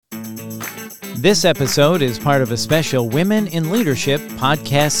This episode is part of a special Women in Leadership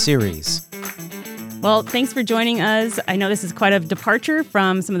podcast series. Well, thanks for joining us. I know this is quite a departure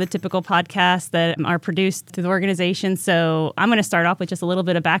from some of the typical podcasts that are produced through the organization. So I'm going to start off with just a little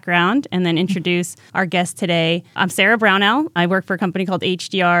bit of background and then introduce our guest today. I'm Sarah Brownell. I work for a company called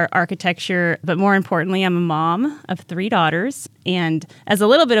HDR Architecture, but more importantly, I'm a mom of 3 daughters. And as a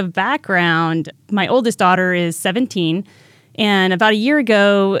little bit of background, my oldest daughter is 17. And about a year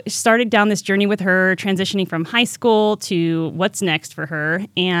ago, started down this journey with her, transitioning from high school to what's next for her.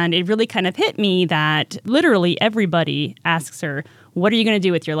 And it really kind of hit me that literally everybody asks her, what are you going to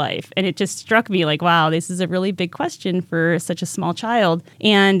do with your life? And it just struck me like, wow, this is a really big question for such a small child.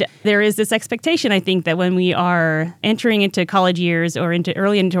 And there is this expectation, I think, that when we are entering into college years or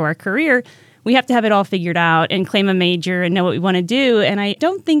early into our career, we have to have it all figured out and claim a major and know what we want to do. And I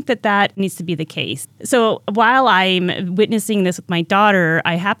don't think that needs to be the case. So while I'm witnessing this with my daughter,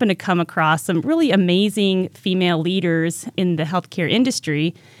 I happen to come across some really amazing female leaders in the healthcare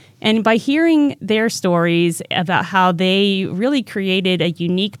industry. And by hearing their stories about how they really created a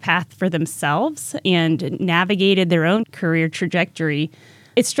unique path for themselves and navigated their own career trajectory,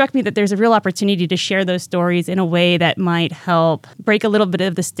 it struck me that there's a real opportunity to share those stories in a way that might help break a little bit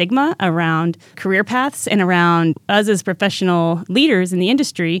of the stigma around career paths and around us as professional leaders in the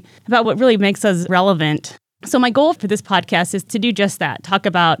industry about what really makes us relevant. So my goal for this podcast is to do just that, talk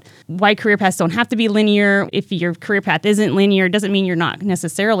about why career paths don't have to be linear. If your career path isn't linear, it doesn't mean you're not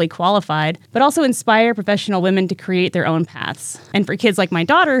necessarily qualified, but also inspire professional women to create their own paths. And for kids like my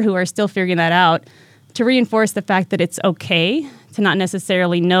daughter who are still figuring that out, to reinforce the fact that it's okay to not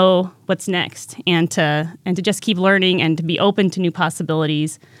necessarily know what's next and to just keep learning and to be open to new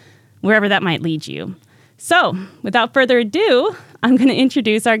possibilities wherever that might lead you. So, without further ado, I'm going to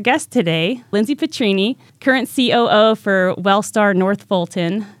introduce our guest today, Lindsay Petrini, current COO for Wellstar North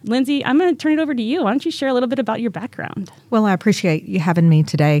Fulton. Lindsay, I'm going to turn it over to you. Why don't you share a little bit about your background? Well, I appreciate you having me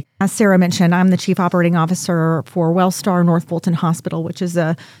today. As Sarah mentioned, I'm the Chief Operating Officer for Wellstar North Fulton Hospital, which is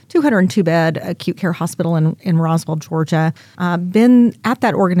a 202-bed acute care hospital in Roswell, Georgia. I've been at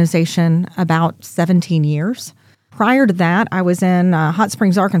that organization about 17 years. Prior to that, I was in Hot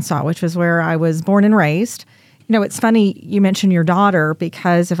Springs, Arkansas, which is where I was born and raised. You know, it's funny you mentioned your daughter,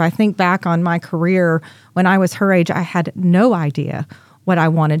 because if I think back on my career, when I was her age, I had no idea what I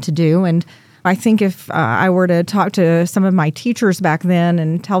wanted to do. And I think if I were to talk to some of my teachers back then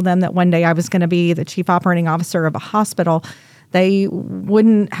and tell them that one day I was going to be the chief operating officer of a hospital, they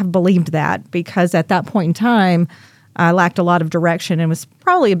wouldn't have believed that, because at that point in time, I lacked a lot of direction and was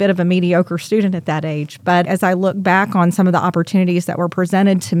probably a bit of a mediocre student at that age. But as I look back on some of the opportunities that were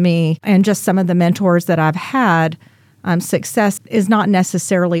presented to me and just some of the mentors that I've had, success is not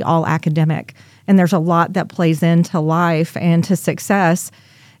necessarily all academic. And there's a lot that plays into life and to success.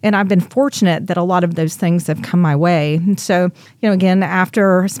 And I've been fortunate that a lot of those things have come my way. And so, again,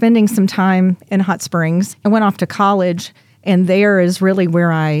 after spending some time in Hot Springs, I went off to college. And there is really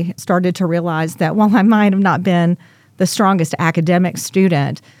where I started to realize that while I might have not been the strongest academic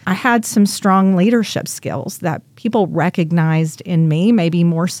student, I had some strong leadership skills that people recognized in me, maybe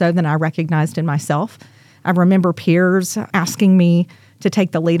more so than I recognized in myself. I remember peers asking me to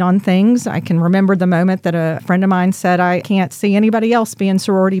take the lead on things. I can remember the moment that a friend of mine said, I can't see anybody else being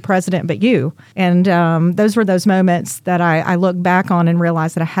sorority president but you. And those were those moments that I look back on and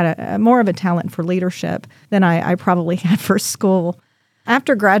realize that I had more of a talent for leadership than I probably had for school.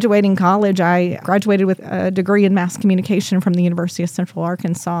 After graduating college, I graduated with a degree in mass communication from the University of Central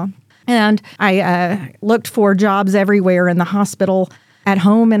Arkansas. And I looked for jobs everywhere in the hospital. At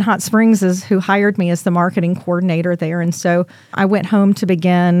home in Hot Springs is who hired me as the marketing coordinator there. And so I went home to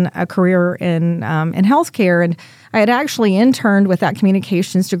begin a career in healthcare. And I had actually interned with that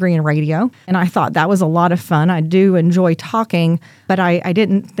communications degree in radio. And I thought that was a lot of fun. I do enjoy talking, but I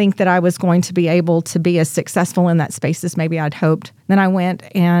didn't think that I was going to be able to be as successful in that space as maybe I'd hoped. Then I went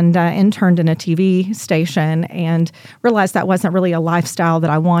and interned in a TV station and realized that wasn't really a lifestyle that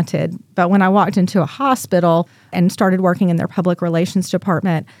I wanted. But when I walked into a hospital and started working in their public relations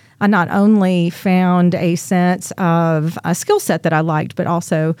department, I not only found a sense of a skill set that I liked, but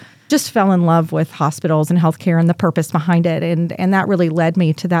also just fell in love with hospitals and healthcare and the purpose behind it. And that really led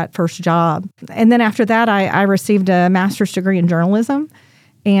me to that first job. And then after that, I received a master's degree in journalism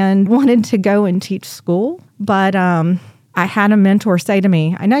and wanted to go and teach school. But I had a mentor say to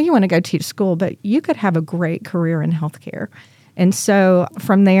me, I know you want to go teach school, but you could have a great career in healthcare. And so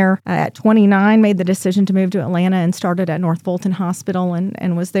from there, at 29, made the decision to move to Atlanta and started at North Fulton Hospital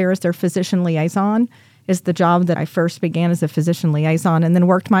and was there as their physician liaison, is the job that I first began as a physician liaison, and then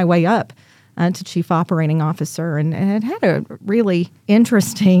worked my way up to chief operating officer, and it had a really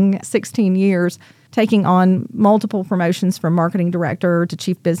interesting 16 years, taking on multiple promotions from marketing director to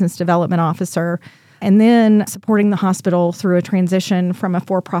chief business development officer, and then supporting the hospital through a transition from a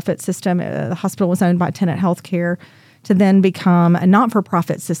for-profit system. The hospital was owned by Tenet Healthcare, to then become a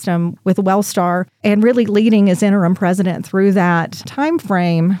not-for-profit system with Wellstar, and really leading as interim president through that time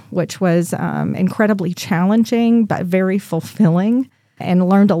frame, which was incredibly challenging but very fulfilling, and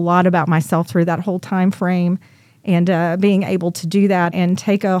learned a lot about myself through that whole time frame. And being able to do that and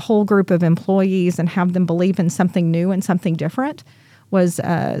take a whole group of employees and have them believe in something new and something different was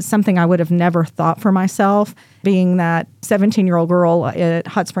something I would have never thought for myself, being that 17-year-old girl at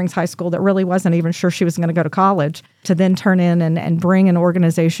Hot Springs High School that really wasn't even sure she was going to go to college, to then turn in and bring an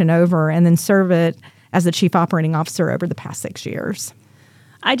organization over and then serve it as the chief operating officer over the past 6 years.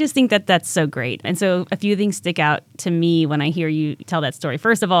 I just think that that's so great. And so a few things stick out to me when I hear you tell that story.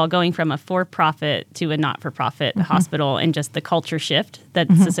 First of all, going from a for-profit to a not-for-profit hospital, and just the culture shift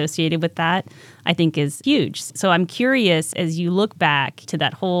that's associated with that, I think is huge. So I'm curious, as you look back to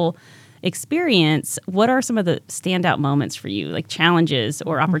that whole experience, what are some of the standout moments for you, like challenges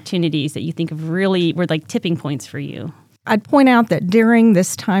or opportunities that you think of really were like tipping points for you? I'd point out that during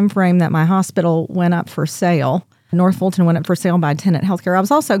this time frame that my hospital went up for sale, North Fulton went up for sale by Tenet Healthcare, I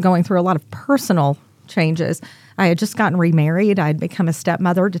was also going through a lot of personal changes. I had just gotten remarried. I'd become a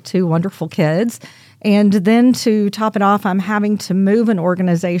stepmother to 2 wonderful kids. And then to top it off, I'm having to move an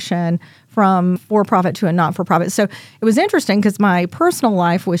organization from for-profit to a not-for-profit. So it was interesting because my personal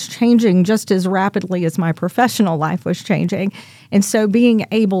life was changing just as rapidly as my professional life was changing. And so being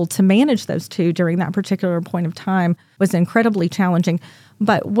able to manage those two during that particular point of time was incredibly challenging.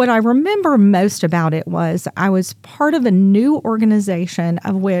 But what I remember most about it was I was part of a new organization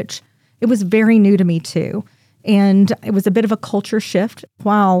of which it was very new to me too. And it was a bit of a culture shift.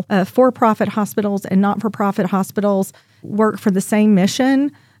 While for-profit hospitals and not-for-profit hospitals work for the same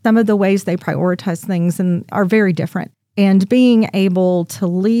mission, some of the ways they prioritize things are very different. And being able to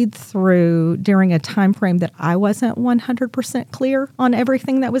lead through during a time frame that I wasn't 100% clear on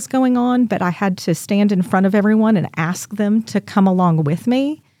everything that was going on, but I had to stand in front of everyone and ask them to come along with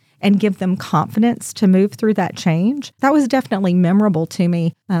me and give them confidence to move through that change. That was definitely memorable to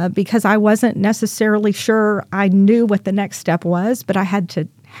me because I wasn't necessarily sure I knew what the next step was, but I had to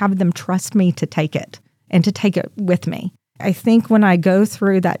have them trust me to take it and to take it with me. I think when I go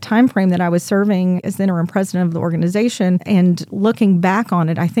through that time frame that I was serving as the interim president of the organization and looking back on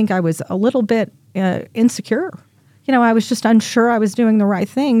it, I think I was a little bit insecure. You know, I was just unsure I was doing the right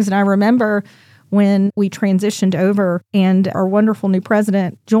things. And I remember when we transitioned over and our wonderful new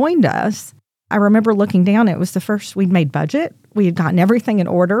president joined us, I remember looking down. It was the first we'd made budget. We had gotten everything in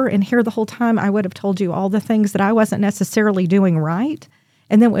order. And here the whole time I would have told you all the things that I wasn't necessarily doing right.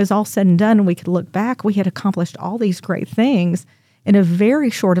 And then when it was all said and done and we could look back, we had accomplished all these great things in a very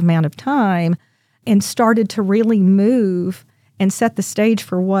short amount of time and started to really move and set the stage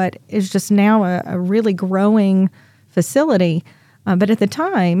for what is just now a really growing facility. But at the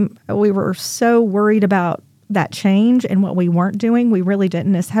time, we were so worried about that change and what we weren't doing. We really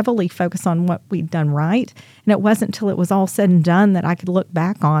didn't as heavily focus on what we'd done right. And it wasn't until it was all said and done that I could look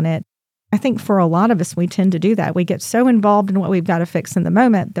back on it. I think for a lot of us, we tend to do that. We get so involved in what we've got to fix in the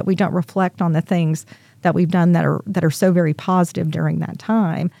moment that we don't reflect on the things that we've done that are so very positive during that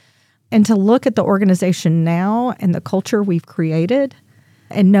time. And to look at the organization now and the culture we've created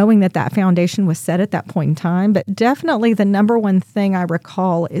and knowing that that foundation was set at that point in time. But definitely the number one thing I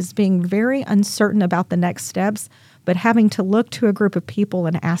recall is being very uncertain about the next steps, but having to look to a group of people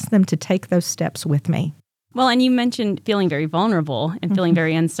and ask them to take those steps with me. Well, and you mentioned feeling very vulnerable and feeling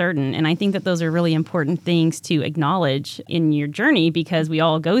very uncertain. And I think that those are really important things to acknowledge in your journey because we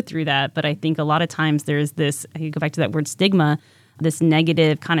all go through that. But I think a lot of times there's this, I go back to that word stigma, this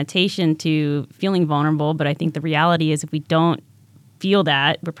negative connotation to feeling vulnerable. But I think the reality is if we don't feel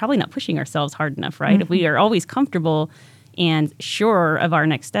that, we're probably not pushing ourselves hard enough, right? Mm-hmm. If we are always comfortable and sure of our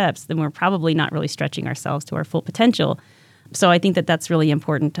next steps, then we're probably not really stretching ourselves to our full potential. So I think that that's really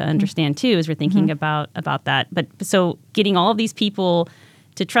important to understand, too, as we're thinking about that. But so getting all of these people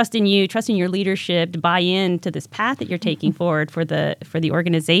to trust in you, trust in your leadership, to buy into this path that you're taking forward for the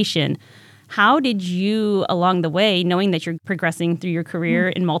organization, how did you, along the way, knowing that you're progressing through your career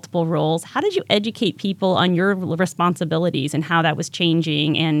in multiple roles, how did you educate people on your responsibilities and how that was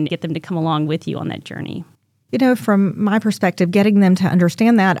changing and get them to come along with you on that journey? You know, from my perspective, getting them to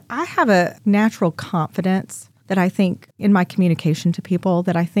understand that, I have a natural confidence that I think in my communication to people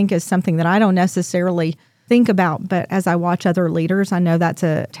that I think is something that I don't necessarily think about, but as I watch other leaders, I know that's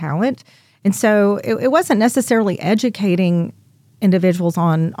a talent. And so it wasn't necessarily educating individuals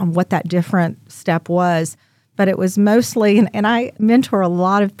on what that different step was. But it was mostly, and I mentor a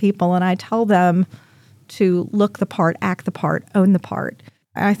lot of people, and I tell them to look the part, act the part, own the part.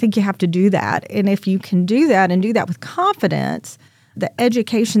 I think you have to do that. And if you can do that and do that with confidence, the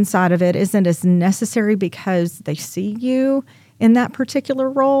education side of it isn't as necessary because they see you in that particular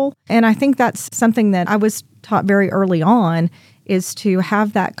role. And I think that's something that I was taught very early on, is to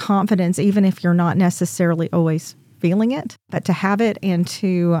have that confidence, even if you're not necessarily always feeling it, but to have it and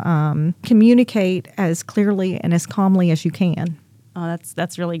to communicate as clearly and as calmly as you can. Oh,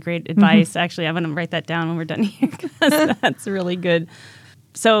 that's really great advice. Actually, I'm going to write that down when we're done here because that's really good.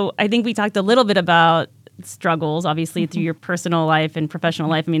 So I think we talked a little bit about struggles, obviously, through your personal life and professional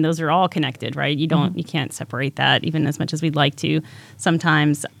life. I mean, those are all connected, right? You can't separate that, even as much as we'd like to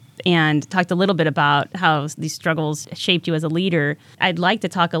sometimes. And talked a little bit about how these struggles shaped you as a leader. I'd like to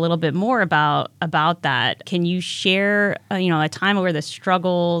talk a little bit more about that. Can you share, a time where the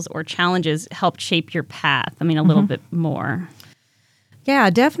struggles or challenges helped shape your path? I mean, a little bit more.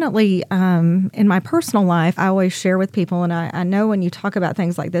 Yeah, definitely. In my personal life, I always share with people, and I know when you talk about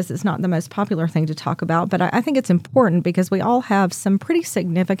things like this, it's not the most popular thing to talk about, but I think it's important because we all have some pretty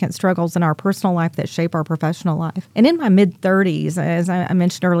significant struggles in our personal life that shape our professional life. And in my mid-30s, as I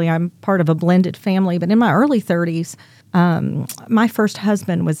mentioned earlier, I'm part of a blended family, but in my early 30s, my first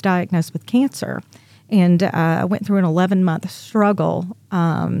husband was diagnosed with cancer. And I went through an 11-month struggle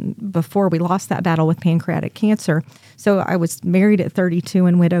before we lost that battle with pancreatic cancer. So I was married at 32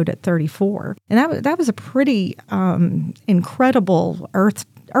 and widowed at 34. And that was a pretty incredible,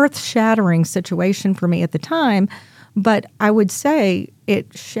 earth-shattering situation for me at the time. But I would say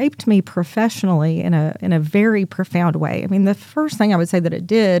it shaped me professionally in a very profound way. I mean, the first thing I would say that it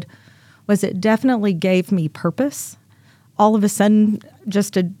did was it definitely gave me purpose. All of a sudden,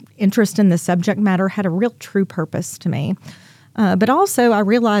 just an interest in the subject matter had a real true purpose to me. But also, I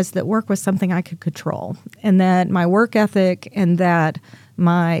realized that work was something I could control, and that my work ethic and that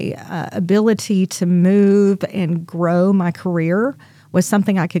my ability to move and grow my career was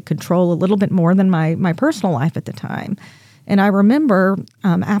something I could control a little bit more than my personal life at the time. And I remember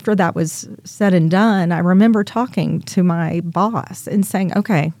after that was said and done, I remember talking to my boss and saying,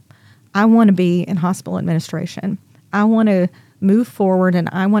 okay, I want to be in hospital administration. I want to move forward and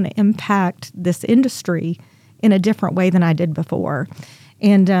I want to impact this industry in a different way than I did before.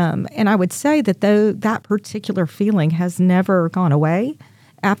 And I would say that that particular feeling has never gone away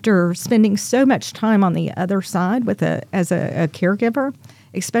after spending so much time on the other side as a caregiver,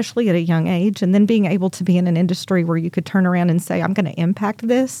 especially at a young age, and then being able to be in an industry where you could turn around and say, I'm going to impact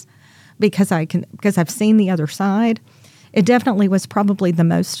this because I've seen the other side. It definitely was probably the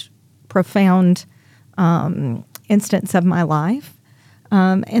most profound instance of my life.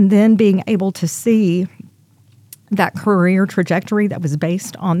 And then being able to see that career trajectory that was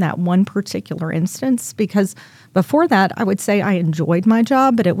based on that one particular instance. Because before that, I would say I enjoyed my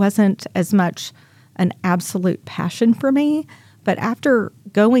job, but it wasn't as much an absolute passion for me. But after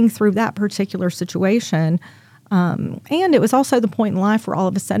going through that particular situation, and it was also the point in life where all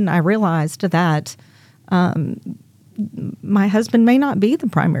of a sudden I realized that my husband may not be the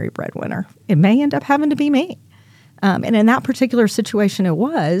primary breadwinner. It may end up having to be me. And in that particular situation, it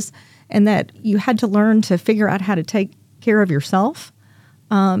was, and that you had to learn to figure out how to take care of yourself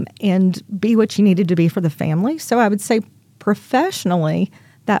and be what you needed to be for the family. So I would say professionally,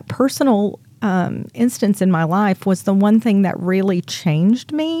 that personal instance in my life was the one thing that really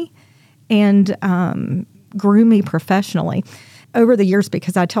changed me and grew me professionally over the years,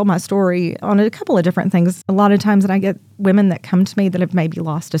 because I tell my story on a couple of different things. A lot of times that I get women that come to me that have maybe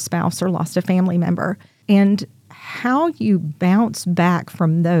lost a spouse or lost a family member, and how you bounce back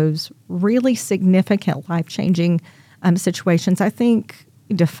from those really significant life-changing situations, I think,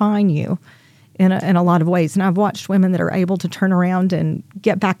 define you in a lot of ways. And I've watched women that are able to turn around and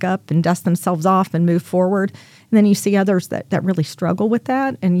get back up and dust themselves off and move forward. And then you see others that really struggle with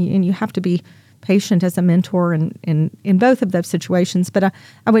that, and you have to be patient as a mentor in both of those situations. But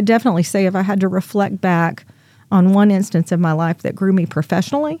I would definitely say if I had to reflect back on one instance of my life that grew me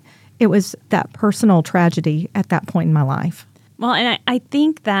professionally, it was that personal tragedy at that point in my life. Well, and I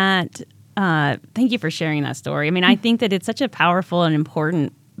think that, thank you for sharing that story. I mean, I think that it's such a powerful and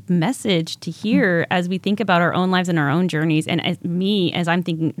important message to hear as we think about our own lives and our own journeys. And as I'm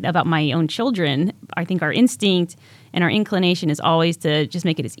thinking about my own children, I think our instinct And our inclination is always to just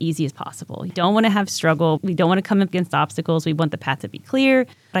make it as easy as possible. We don't want to have struggle. We don't want to come up against obstacles. We want the path to be clear.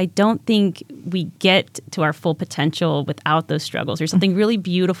 But I don't think we get to our full potential without those struggles. There's something really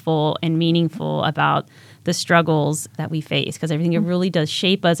beautiful and meaningful about the struggles that we face, because everything it really does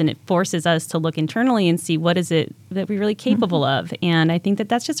shape us, and it forces us to look internally and see what is it that we're really capable of. And I think that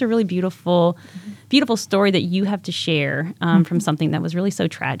that's just a really beautiful story that you have to share from something that was really so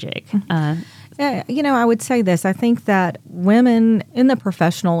tragic. I would say this. I think that women in the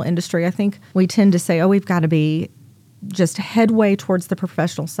professional industry, I think we tend to say, oh, we've got to be just headway towards the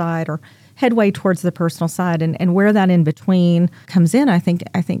professional side or headway towards the personal side. And where that in between comes in, I think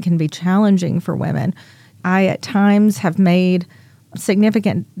can be challenging for women. I, at times, have made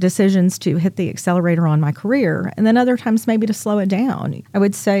significant decisions to hit the accelerator on my career, and then other times maybe to slow it down. I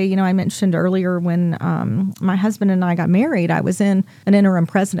would say, I mentioned earlier when my husband and I got married, I was in an interim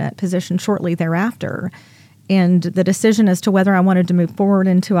president position shortly thereafter. And the decision as to whether I wanted to move forward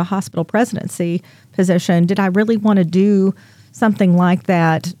into a hospital presidency position, did I really want to do something like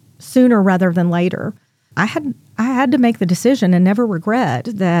that sooner rather than later? I had to make the decision and never regret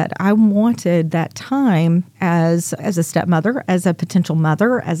that I wanted that time as a stepmother, as a potential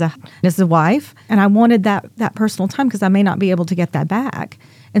mother, as a wife, and I wanted that personal time because I may not be able to get that back.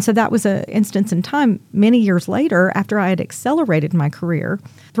 And so that was an instance in time many years later after I had accelerated my career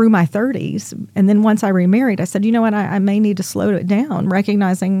through my 30s. And then once I remarried, I said, you know what, I may need to slow it down,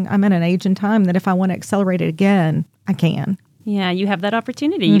 recognizing I'm at an age and time that if I want to accelerate it again, I can. Yeah, you have that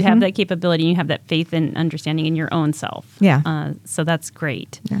opportunity. You have that capability. You have that faith and understanding in your own self. Yeah. So that's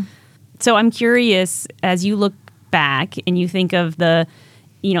great. Yeah. So I'm curious, as you look back and you think of the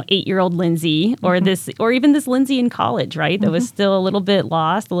 8-year-old Lindsay or even this Lindsay in college, right? That was still a little bit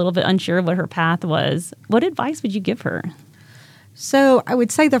lost, a little bit unsure of what her path was. What advice would you give her? So I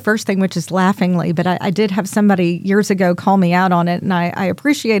would say the first thing, which is laughingly, but I did have somebody years ago call me out on it, and I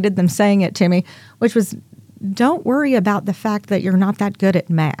appreciated them saying it to me, which was, don't worry about the fact that you're not that good at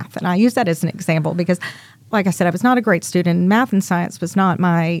math. And I use that as an example because, like I said, I was not a great student. Math and science was not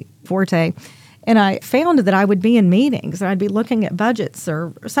my forte. And I found that I would be in meetings and I'd be looking at budgets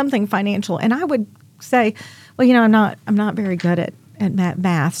or something financial. And I would say, well, I'm not very good at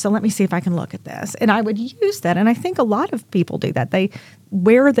math, so let me see if I can look at this. And I would use that. And I think a lot of people do that. They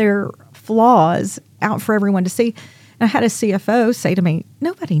wear their flaws out for everyone to see. And I had a CFO say to me,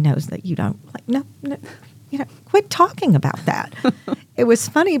 nobody knows that you don't, no. Quit talking about that. It was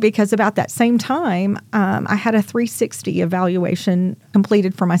funny because about that same time, I had a 360 evaluation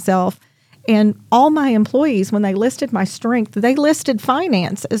completed for myself. And all my employees, when they listed my strength, they listed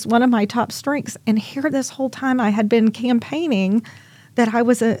finance as one of my top strengths. And here this whole time I had been campaigning that I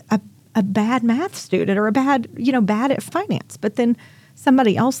was a bad math student or bad at finance. But then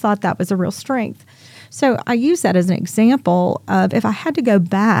somebody else thought that was a real strength. So I use that as an example of if I had to go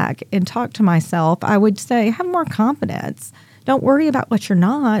back and talk to myself, I would say, have more confidence. Don't worry about what you're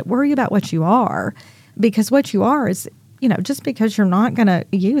not. Worry about what you are. Because what you are is, just because you're not going to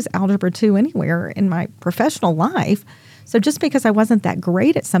use Algebra 2 anywhere in my professional life. So just because I wasn't that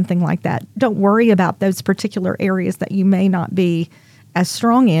great at something like that, don't worry about those particular areas that you may not be as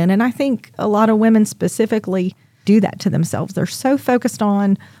strong in. And I think a lot of women specifically do that to themselves. They're so focused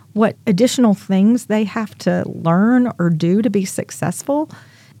on what additional things they have to learn or do to be successful.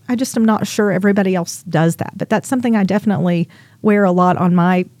 I just am not sure everybody else does that. But that's something I definitely wear a lot on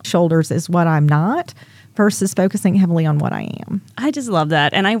my shoulders is what I'm not versus focusing heavily on what I am. I just love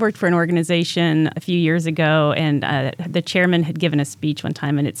that. And I worked for an organization a few years ago, and the chairman had given a speech one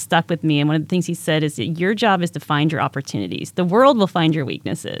time, and it stuck with me. And one of the things he said is that your job is to find your opportunities. The world will find your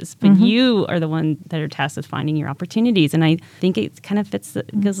weaknesses, but you are the one that are tasked with finding your opportunities. And I think it kind of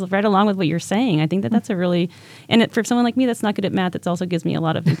goes right along with what you're saying. I think that that's a really, and for someone like me that's not good at math, it also gives me a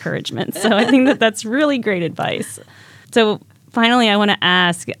lot of encouragement. So I think that that's really great advice. So finally, I want to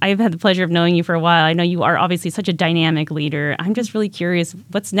ask, I've had the pleasure of knowing you for a while. I know you are obviously such a dynamic leader. I'm just really curious,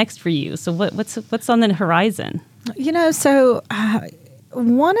 what's next for you? So what's on the horizon?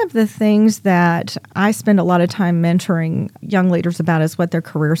 One of the things that I spend a lot of time mentoring young leaders about is what their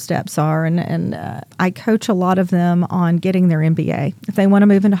career steps are. And I coach a lot of them on getting their MBA. If they want to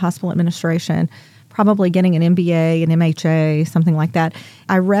move into hospital administration, probably getting an MBA, an MHA, something like that.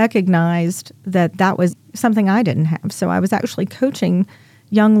 I recognized that was something I didn't have. So I was actually coaching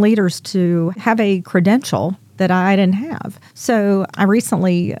young leaders to have a credential that I didn't have. So I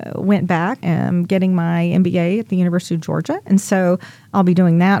recently went back and getting my MBA at the University of Georgia. And so I'll be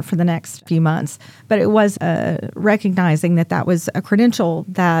doing that for the next few months. But it was recognizing that was a credential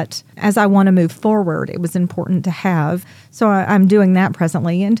that as I want to move forward, it was important to have. So I'm doing that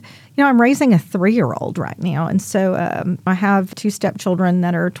presently. And, I'm raising a 3-year-old right now. And so I have 2 stepchildren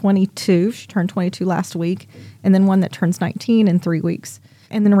that are 22. She turned 22 last week. And then one that turns 19 in 3 weeks.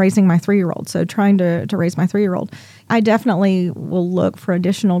 And then raising my 3-year-old. So trying to raise my 3-year-old. I definitely will look for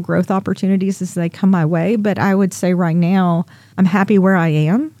additional growth opportunities as they come my way. But I would say right now, I'm happy where I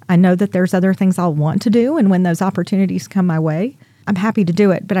am. I know that there's other things I'll want to do. And when those opportunities come my way, I'm happy to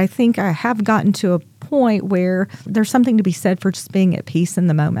do it. But I think I have gotten to a point where there's something to be said for just being at peace in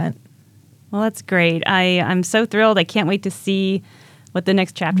the moment. Well, that's great. I'm so thrilled. I can't wait to see what the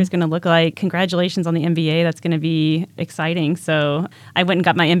next chapter is going to look like. Congratulations on the MBA. That's going to be exciting. So I went and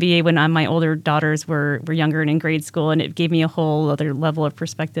got my MBA when my older daughters were younger and in grade school, and it gave me a whole other level of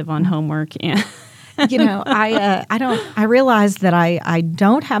perspective on homework. And I realized that I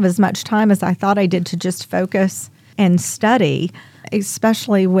don't have as much time as I thought I did to just focus and study,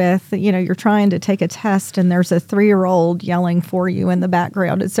 especially with, you're trying to take a test and there's a 3-year-old yelling for you in the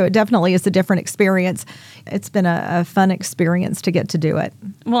background. And so it definitely is a different experience. It's been a fun experience to get to do it.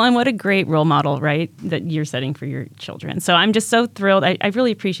 Well, and what a great role model, right, that you're setting for your children. So I'm just so thrilled. I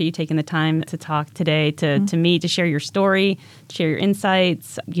really appreciate you taking the time to talk today to me, to share your story, to share your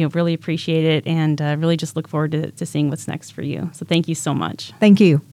insights. Really appreciate it, and really just look forward to seeing what's next for you. So thank you so much. Thank you.